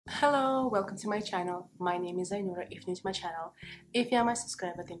Hello, welcome to my channel. My name is Ainura if new to my channel. If you are my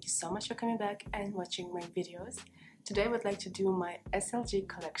subscriber, thank you so much for coming back and watching my videos. Today I would like to do my SLG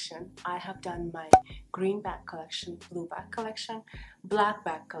collection. I have done my green bag collection, blue bag collection, black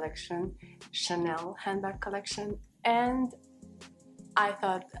bag collection, Chanel handbag collection, and I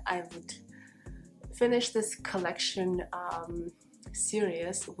thought I would finish this collection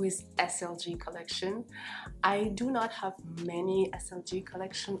series with SLG collection. I do not have many SLG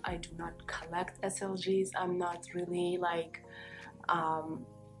collection. I do not collect SLGs. I'm not really like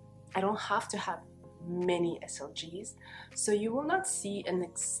I don't have to have many SLGs, so you will not see an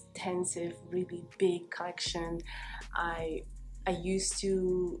extensive, really big collection. I used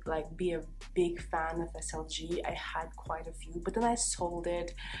to like be a big fan of SLG. I had quite a few, but then I sold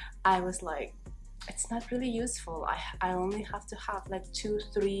it. I was like, it's not really useful. I only have to have like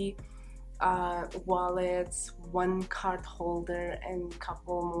 2-3 wallets, one card holder, and a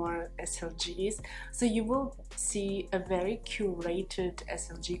couple more SLGs. So you will see a very curated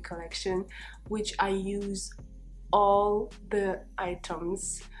SLG collection, which I use all the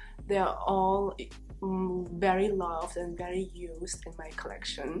items. They are all very loved and very used in my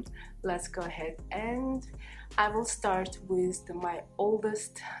collection. Let's go ahead, and I will start with my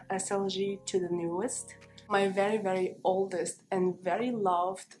oldest SLG to the newest. My very oldest and very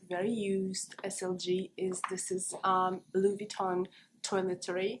loved, very used SLG is Louis Vuitton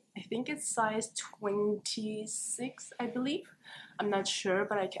toiletry. I think it's size 26, I believe. I'm not sure,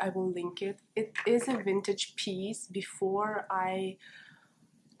 but I will link it. It is a vintage piece. Before I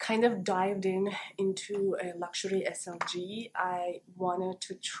kind of dived into a luxury SLG, I wanted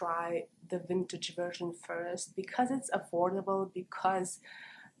to try the vintage version first because it's affordable, because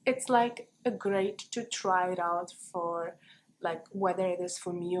it's like a great to try it out for like whether it is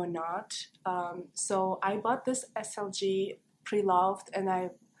for me or not. So I bought this SLG pre-loved, and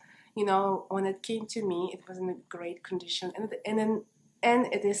when it came to me, it was in a great condition, and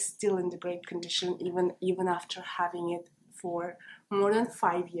it is still in the great condition even after having it for more than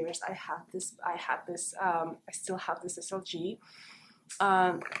 5 years. I still have this SLG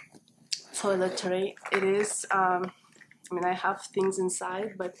toiletry. It is I have things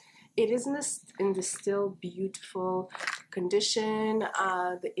inside, but it is in the still beautiful condition.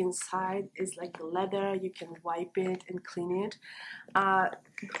 The inside is like the leather. You can wipe it and clean it.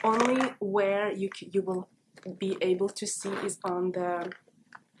 Only where you will be able to see is on the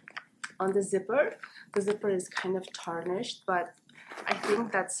zipper. The zipper is kind of tarnished, but I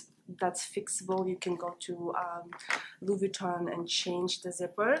think that's fixable. You can go to Louis Vuitton and change the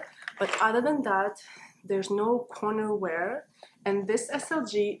zipper. But other than that, there's no corner wear, and this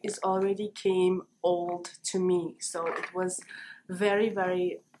SLG is already came old to me, so it was very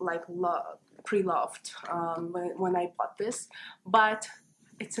like pre-loved when I bought this. But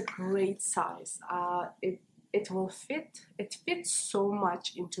it's a great size. It will fit. It fits so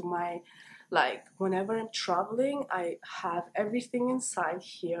much into my, like, whenever I'm traveling, I have everything inside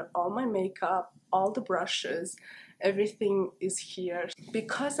here, all my makeup, all the brushes, everything is here.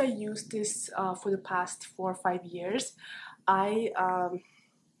 Because I used this for the past 4 or 5 years, I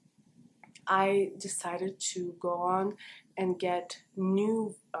decided to go on and get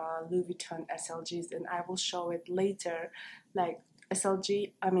new Louis Vuitton SLGs, and I will show it later, like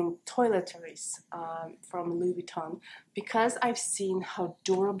toiletries from Louis Vuitton, because I've seen how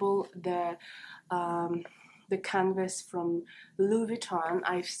durable the canvas from Louis Vuitton.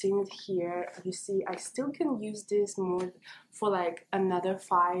 I've seen it here. You see, I still can use this more for like another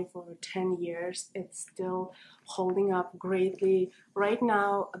 5 or 10 years. It's still holding up greatly. Right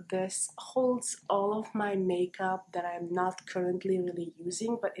now, this holds all of my makeup that I'm not currently really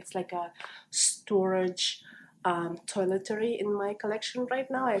using, but it's like a storage toiletry in my collection right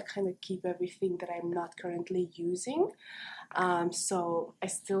now. I kind of keep everything that I'm not currently using, so I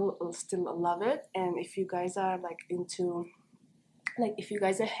still love it. And if you guys are if you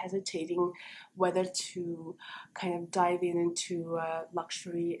guys are hesitating whether to kind of dive into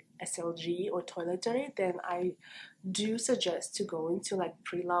luxury SLG or toiletry, then I do suggest to go into like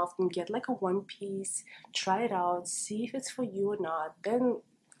pre-loved and get like a one piece, try it out, see if it's for you or not. Then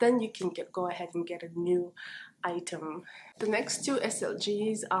you can go ahead and get a new item. The next 2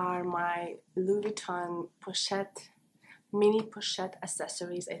 SLGs are my Louis Vuitton pochette, mini pochette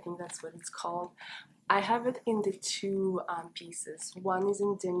accessories. I think that's what it's called. I have it in the 2 pieces. One is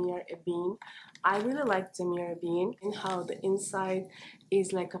in denier ebene. I really like denier ebene and how the inside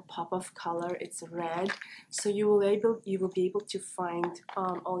is like a pop of color. It's red, so you will be able to find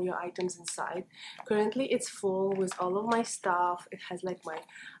all your items inside. Currently, it's full with all of my stuff. It has like my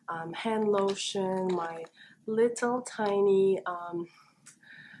hand lotion, my little tiny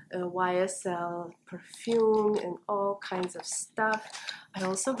YSL perfume and all kinds of stuff. I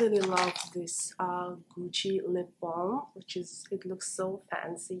also really love this Gucci lip balm, it looks so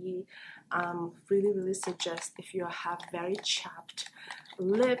fancy. Really suggest if you have very chapped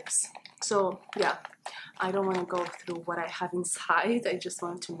lips. So yeah, I don't want to go through what I have inside. I just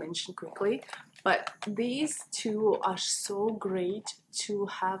want to mention quickly. But these two are so great to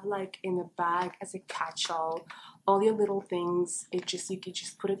have like in a bag as a catch-all. All your little things, you can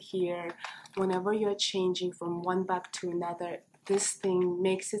just put it here whenever you're changing from one bag to another. This thing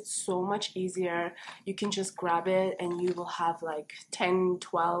makes it so much easier. You can just grab it and you will have like 10,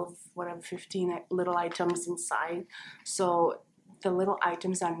 12, whatever, 15 little items inside. So the little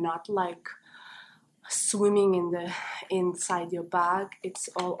items are not like swimming inside your bag. It's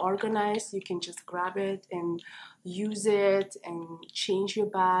all organized. You can just grab it and use it and change your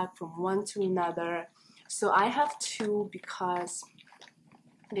bag from one to another. So I have two because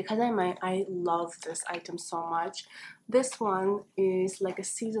I love this item so much. This one is like a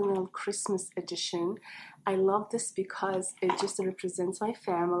seasonal Christmas edition. I love this because it just represents my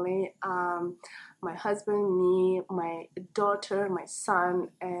family, my husband, me, my daughter, my son.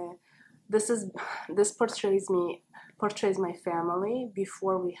 This portrays my family.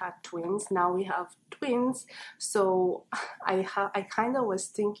 Before we had twins, now we have twins. So I kind of was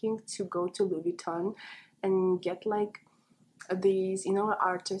thinking to go to Louis Vuitton and get like these, you know,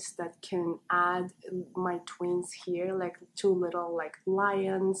 artists that can add my twins here, like two little like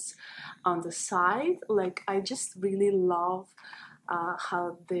lions on the side. Like I just really love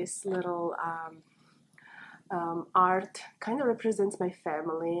how this little art kind of represents my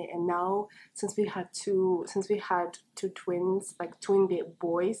family. And now since we had two twins, like twin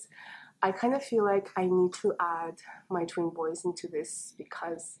boys, I kind of feel like I need to add my twin boys into this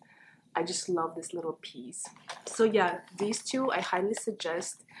because I just love this little piece. So yeah, these two I highly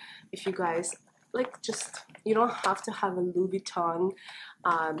suggest. If you guys like, you don't have to have a Louis Vuitton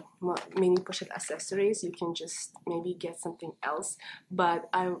mini pochette accessories. You can just maybe get something else, but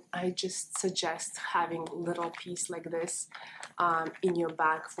I just suggest having a little piece like this in your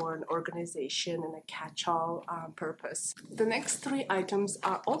bag for an organization and a catch-all purpose. The next three items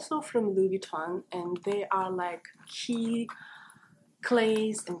are also from Louis Vuitton, and they are like key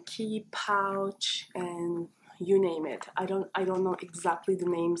clays and key pouch and you name it. I don't know exactly the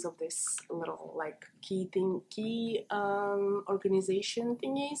names of this little like key organization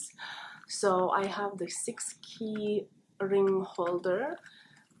thingies. So I have the 6 key ring holder,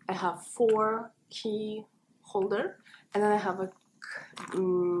 I have 4 key holder, and then I have a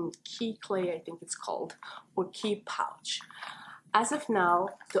key clay, I think it's called, or key pouch. As of now,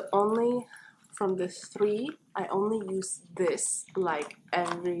 from the 3, I only use this like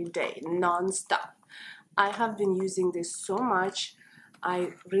every day, non-stop. I have been using this so much. I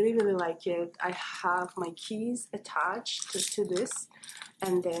really like it. I have my keys attached to this,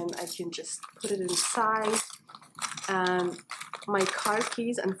 and then I can just put it inside. And my car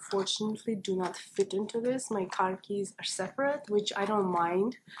keys unfortunately do not fit into this. My car keys are separate, which I don't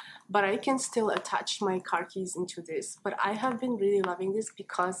mind, but I can still attach my car keys into this. But I have been really loving this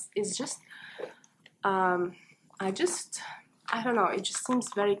because it's just I don't know, it just seems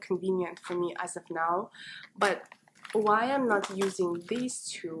very convenient for me as of now. But why I'm not using these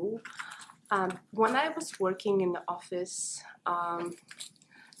two, when I was working in the office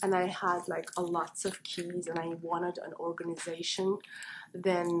and I had like lots of keys and I wanted an organization,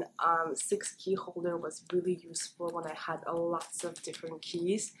 then 6 key holder was really useful when I had lots of different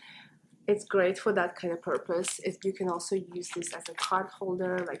keys. It's great for that kind of purpose. You can also use this as a card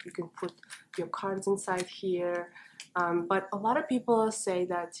holder, like you can put your cards inside here. But a lot of people say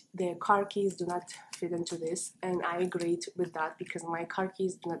that their car keys do not fit into this, and I agree with that because my car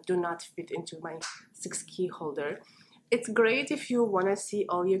keys do not fit into my 6 key holder. It's great if you want to see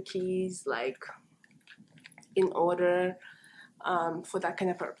all your keys like in order for that kind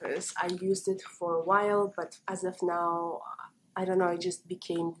of purpose. I used it for a while, but as of now, I don't know, it just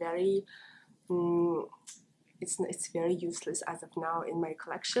became very, it's very useless as of now in my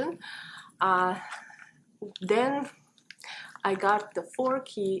collection. Then I got the 4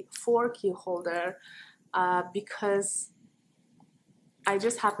 key holder because I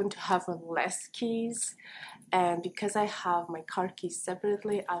just happen to have less keys, and because I have my car keys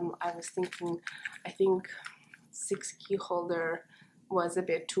separately, I was thinking, I think 6 key holder was a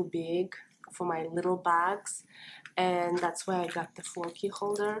bit too big for my little bags, and that's why I got the 4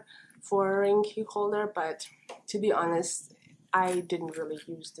 ring key holder. But to be honest, I didn't really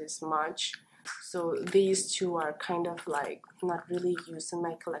use this much. So these two are kind of like not really used in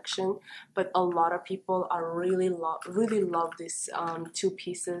my collection, but a lot of people are really love these two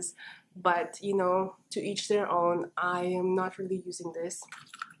pieces. But you know, to each their own. I am not really using this.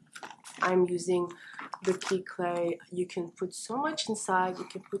 I'm using the key clay. You can put so much inside. You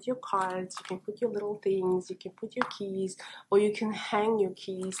can put your cards, you can put your little things, you can put your keys, or you can hang your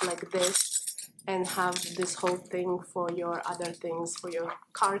keys like this and have this whole thing for your other things, for your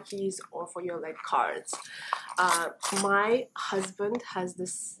car keys or for your like cards. My husband has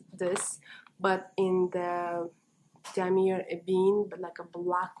this, but in the damier ebene, but like a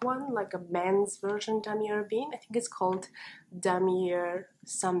black one, like a men's version damier ebene. I think it's called damier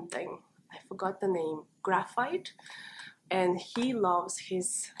something. I forgot the name. Graphite. And he loves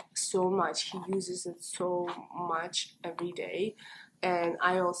his so much. He uses it so much every day. And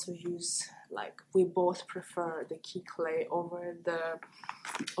I also use, like, we both prefer the key clay over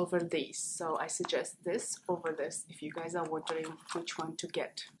these. So I suggest this over this if you guys are wondering which one to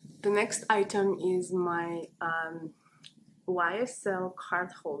get. The next item is my YSL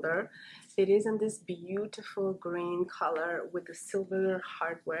card holder. It is in this beautiful green color with the silver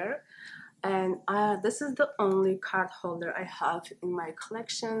hardware. And this is the only card holder I have in my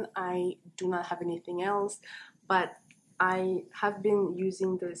collection. I do not have anything else, but I have been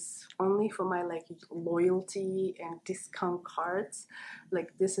using this only for my like loyalty and discount cards.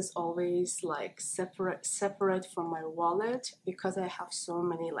 Like this is always like separate from my wallet because I have so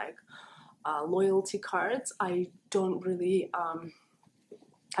many like loyalty cards. I don't really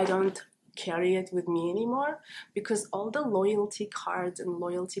I don't carry it with me anymore because all the loyalty cards and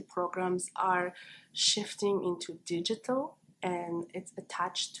loyalty programs are shifting into digital and it's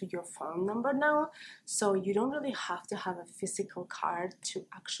attached to your phone number now, so you don't really have to have a physical card to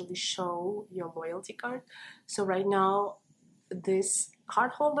actually show your loyalty card. So right now this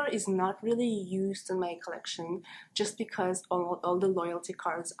card holder is not really used in my collection just because all the loyalty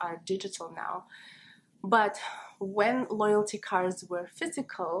cards are digital now. But when loyalty cards were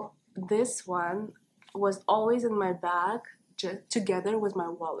physical, this one was always in my bag together with my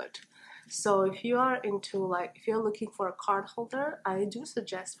wallet. So if you are into like, if you're looking for a card holder, I do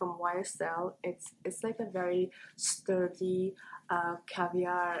suggest from YSL. It's like a very sturdy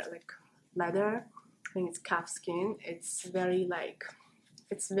caviar like leather. I think it's calf skin. It's very like,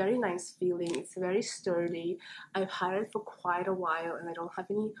 it's very nice feeling. It's very sturdy. I've had it for quite a while and I don't have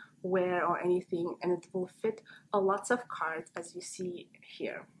any wear or anything, and it will fit a lots of cards as you see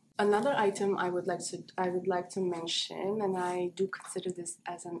here. Another item I would like to mention, and I do consider this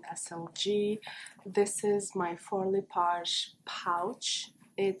as an SLG. This is my Faure pouch.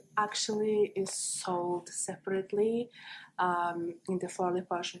 It actually is sold separately in the Faure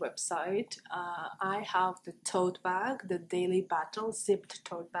website. I have the tote bag, the Daily Battle zipped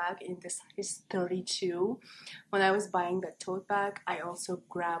tote bag in this size 32. When I was buying that tote bag, I also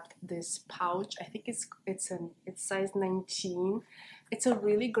grabbed this pouch. I think it's size 19. It's a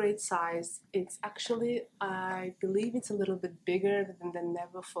really great size. It's actually, I believe it's a little bit bigger than the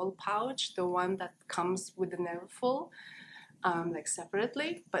Neverfull pouch, the one that comes with the Neverfull, like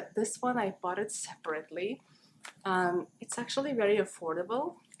separately. But this one, I bought it separately. It's actually very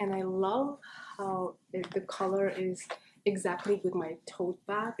affordable, and I love how the color is exactly with my tote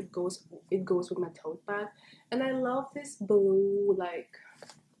bag. It goes with my tote bag, and I love this blue like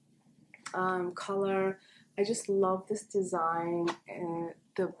color. I just love this design, and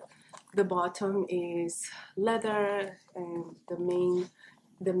the bottom is leather, and the main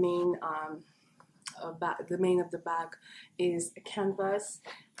of the bag is a canvas.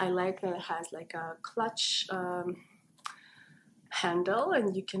 I like that it has like a clutch handle,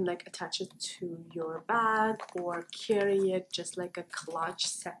 and you can like attach it to your bag or carry it just like a clutch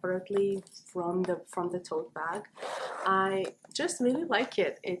separately from the tote bag. I just really like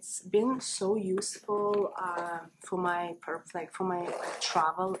it. It's been so useful for my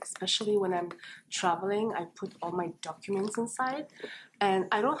travel, especially when I'm traveling. I put all my documents inside, and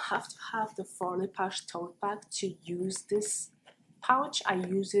I don't have to have the Faure tote bag to use this pouch. I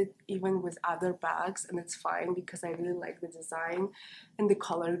use it even with other bags, and it's fine because I really like the design, and the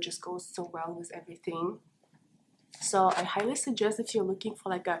color just goes so well with everything. So I highly suggest, if you're looking for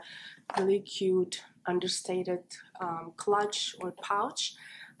like a really cute understated clutch or pouch,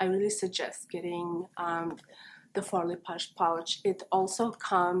 I really suggest getting the Faure pouch. It also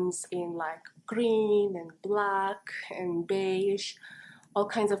comes in like green and black and beige, all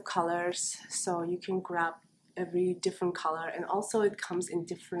kinds of colors, so you can grab every different color, and also it comes in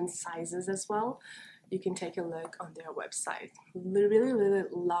different sizes as well. You can take a look on their website. Really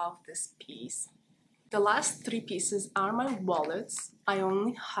love this piece. The last three pieces are my wallets. I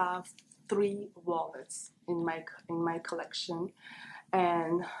only have 3 wallets in my collection,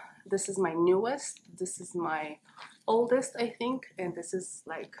 and this is my newest, this is my oldest, I think, and this is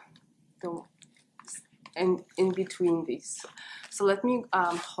like the and in between these. So let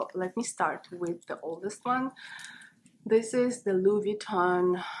me start with the oldest one. This is the Louis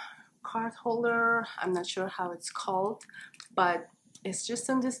Vuitton card holder. I'm not sure how it's called, but it's just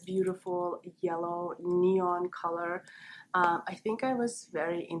in this beautiful yellow neon color. I think I was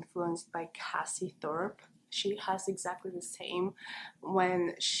very influenced by Cassie Thorpe. She has exactly the same.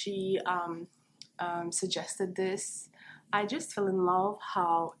 When she suggested this, I just fell in love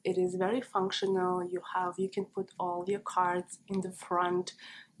how it is very functional. You can put all your cards in the front.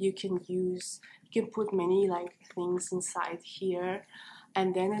 You can put many like things inside here,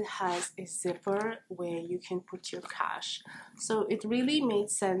 and then it has a zipper where you can put your cash. So it really made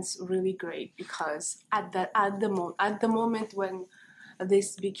sense, really great, because at the moment when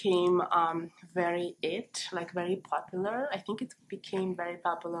this became very popular, I think it became very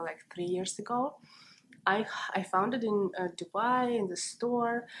popular like 3 years ago. I found it in Dubai in the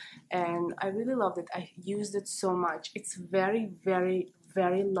store, and I really loved it. I used it so much. It's very, very,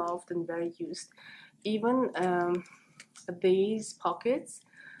 very loved and very used. Even these pockets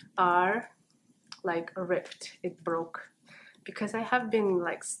are like ripped. It broke because I have been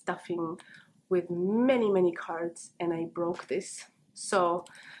like stuffing with many cards, and I broke this. So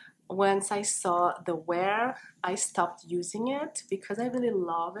once I saw the wear, I stopped using it because I really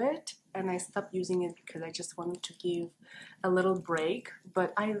love it, and I stopped using it because I just wanted to give a little break.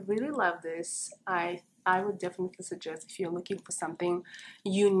 But I really love this. I would definitely suggest if you're looking for something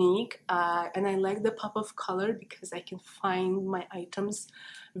unique, and I like the pop of color because I can find my items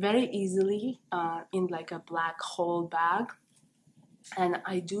very easily in like a black whole bag. And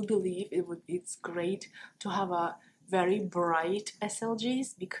I do believe it's great to have a very bright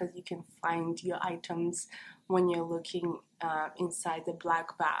SLGs because you can find your items when you're looking inside the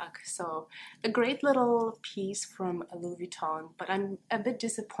black bag. So a great little piece from Louis Vuitton, but I'm a bit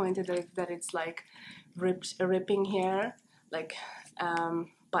disappointed that it's like ripping here, like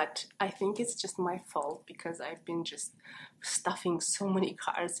but I think it's just my fault because I've been just stuffing so many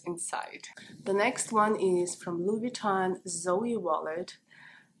cards inside. The next one is from Louis Vuitton Zoe wallet.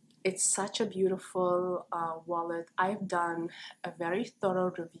 It's such a beautiful wallet. I've done a very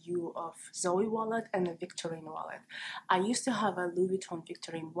thorough review of Zoe wallet and the Victorine wallet. I used to have a Louis Vuitton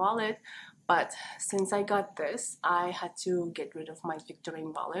Victorine wallet, but since I got this, I had to get rid of my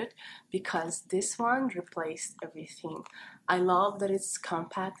Victorine wallet because this one replaced everything. I love that it's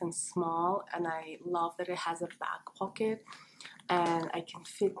compact and small, and I love that it has a back pocket, and I can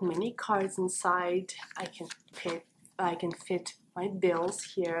fit many cards inside. I can fit my bills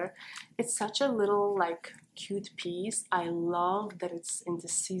here. It's such a little like cute piece. I love that it's in the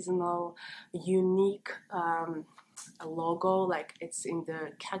seasonal unique logo, like it's in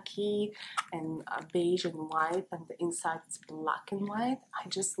the khaki and beige and white, and the inside is black and white. I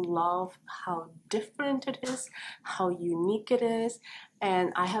just love how different it is, how unique it is,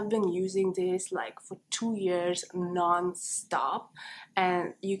 and I have been using this like for 2 years non-stop,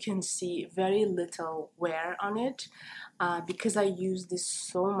 and you can see very little wear on it. Because I use this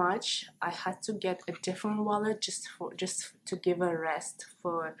so much, I had to get a different wallet just to give a rest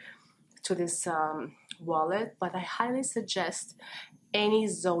to this wallet. But I highly suggest any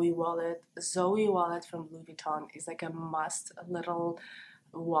Zoe wallet. Zoe wallet from Louis Vuitton is like a must little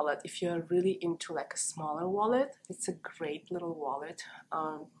wallet. If you're really into like a smaller wallet, it's a great little wallet.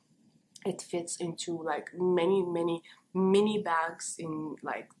 It fits into like many mini bags in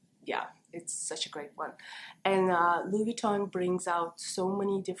like, yeah, it's such a great one. And Louis Vuitton brings out so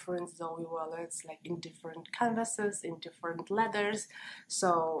many different Zoe wallets, like in different canvases, in different leathers,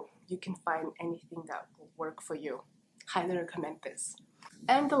 so you can find anything that will work for you. Highly recommend this.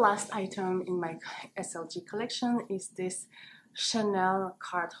 And the last item in my SLG collection is this Chanel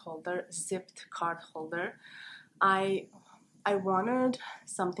card holder, zipped card holder. I wanted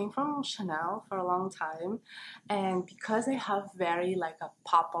something from Chanel for a long time, and because I have very like a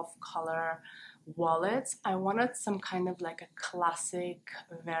pop of color wallets, I wanted some kind of like a classic,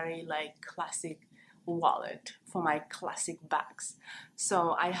 very like classic wallet for my classic bags.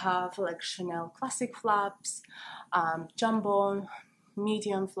 So I have like Chanel classic flaps, jumbo,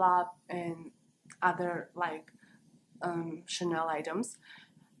 medium flap, and other like Chanel items.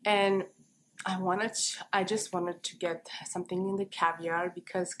 And I just wanted to get something in the caviar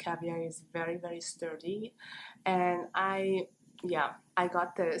because caviar is very sturdy, and I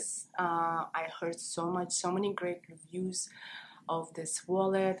got this. I heard so many great reviews of this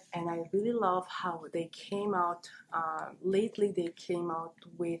wallet, and I really love how they came out. Lately they came out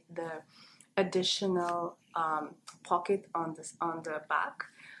with the additional pocket on the back,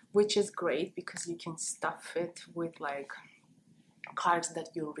 which is great because you can stuff it with like cards that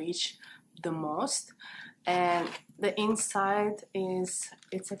you reach the most. And the inside it's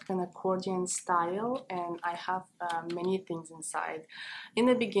like an accordion style, and I have many things inside. In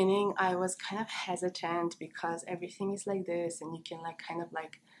the beginning I was kind of hesitant because everything is like this, and you can like kind of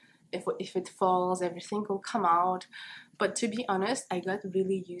like if it falls, everything will come out. But to be honest, I got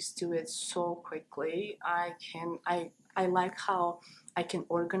really used to it so quickly. I like how I can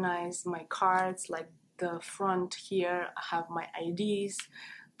organize my cards. Like the front here I have my IDs,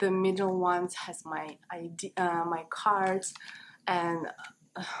 the middle ones has my my cards, and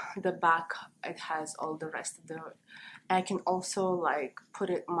the back it has all the rest of the. I can also like put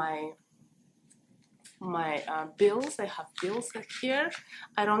it my bills. I have bills here.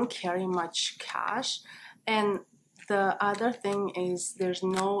 I don't carry much cash. And the other thing is there's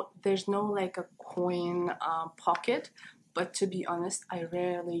no like a coin pocket, but to be honest I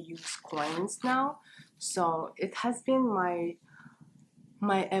rarely use coins now, so it has been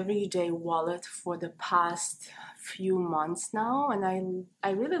my everyday wallet for the past few months now, and I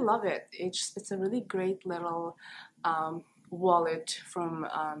really love it. It's a really great little wallet from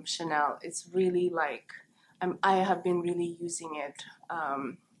Chanel. It's really like I have been really using it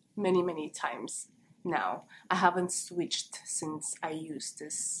many times now. I haven't switched since I used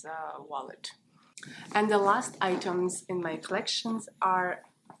this wallet. And the last items in my collections are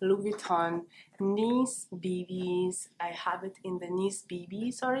Louis Vuitton Nice BBs. I have it in the Nice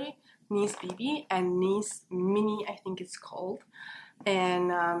BB, Nice BB and Nice Mini, I think it's called.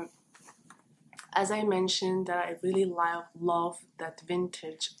 And as I mentioned that I really love that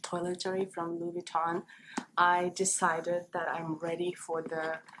vintage toiletry from Louis Vuitton, I decided that I'm ready for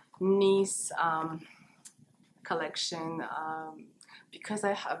the Nice collection because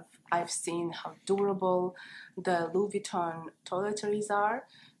I've seen how durable the Louis Vuitton toiletries are,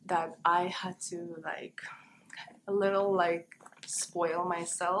 that I had to like a little like spoil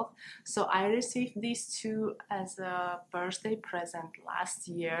myself. So I received these two as a birthday present last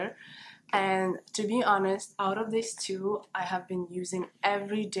year, and to be honest, out of these two I have been using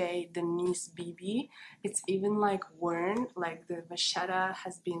every day the Nice BB. It's even like worn, like the vachetta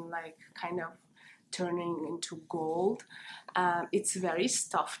has been like kind of turning into gold. It's very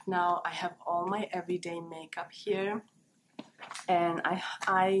stuffed now. I have all my everyday makeup here, and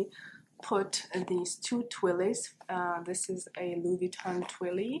I put these two twillies. This is a Louis Vuitton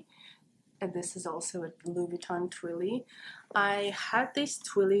twilly, and this is also a Louis Vuitton twilly. I had these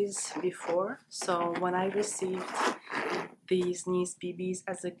twillies before, so when I received these Nice BBs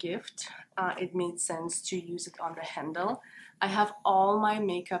as a gift, it made sense to use it on the handle. I have all my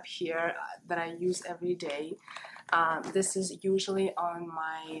makeup here that I use every day. This is usually on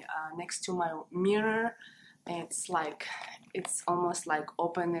my next to my mirror. It's almost like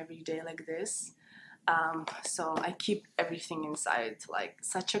open every day like this. So I keep everything inside. Like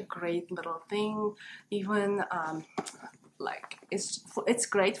such a great little thing. Even like it's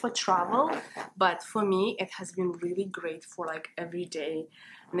great for travel, but for me it has been really great for like every day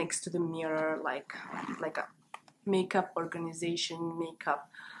next to the mirror, like a makeup organization, makeup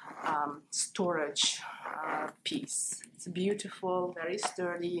storage piece. It's beautiful, very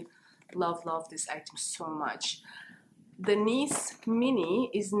sturdy. Love this item so much. The Nice Mini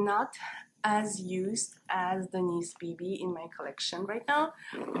is not as used as the Nice BB in my collection right now,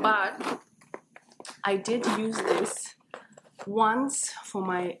 but I did use this once for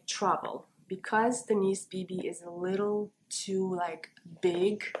my travel because the Nice BB is a little too like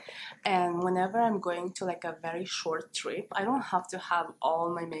big, and whenever I'm going to like a very short trip, I don't have to have all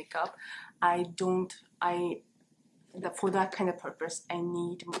my makeup. For that kind of purpose, I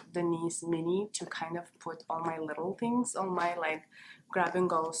need the Nice Mini to kind of put all my little things, all my like grab and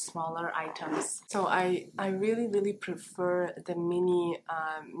go smaller items. So I really prefer the mini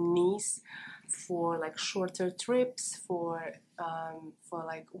Nice for like shorter trips, for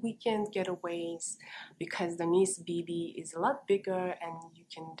like weekend getaways, because the Nice BB is a lot bigger and you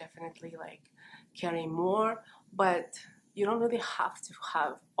can definitely like carry more, but you don't really have to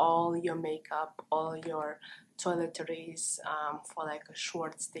have all your makeup, all your toiletries for like a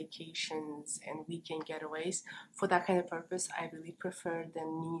short staycations and weekend getaways. For that kind of purpose, I really prefer the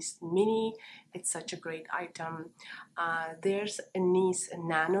Nice Mini. It's such a great item. There's a Nice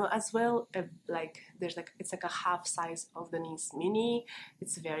Nano as well. It's like a half size of the Nice Mini.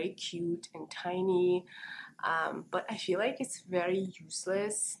 It's very cute and tiny. but I feel like it's very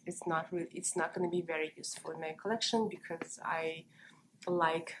useless. It's not going to be very useful in my collection because I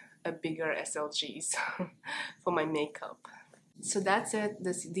like a bigger SLGs for my makeup. So that's it.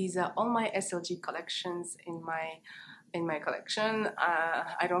 These are all my SLG collections in my collection.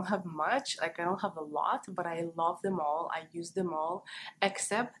 I don't have much, like I don't have a lot, but I love them all. I use them all,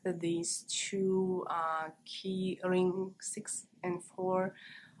 except these two key ring 6 and 4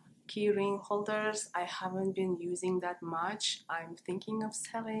 key ring holders. I haven't been using that much. I'm thinking of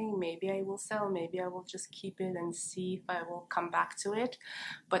selling. Maybe I will sell, maybe I will just keep it and see if I will come back to it.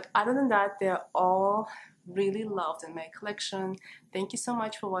 But other than that, they're all really loved in my collection. Thank you so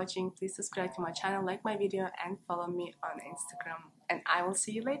much for watching. Please subscribe to my channel, like my video, and follow me on Instagram. And I will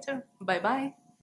see you later. Bye bye.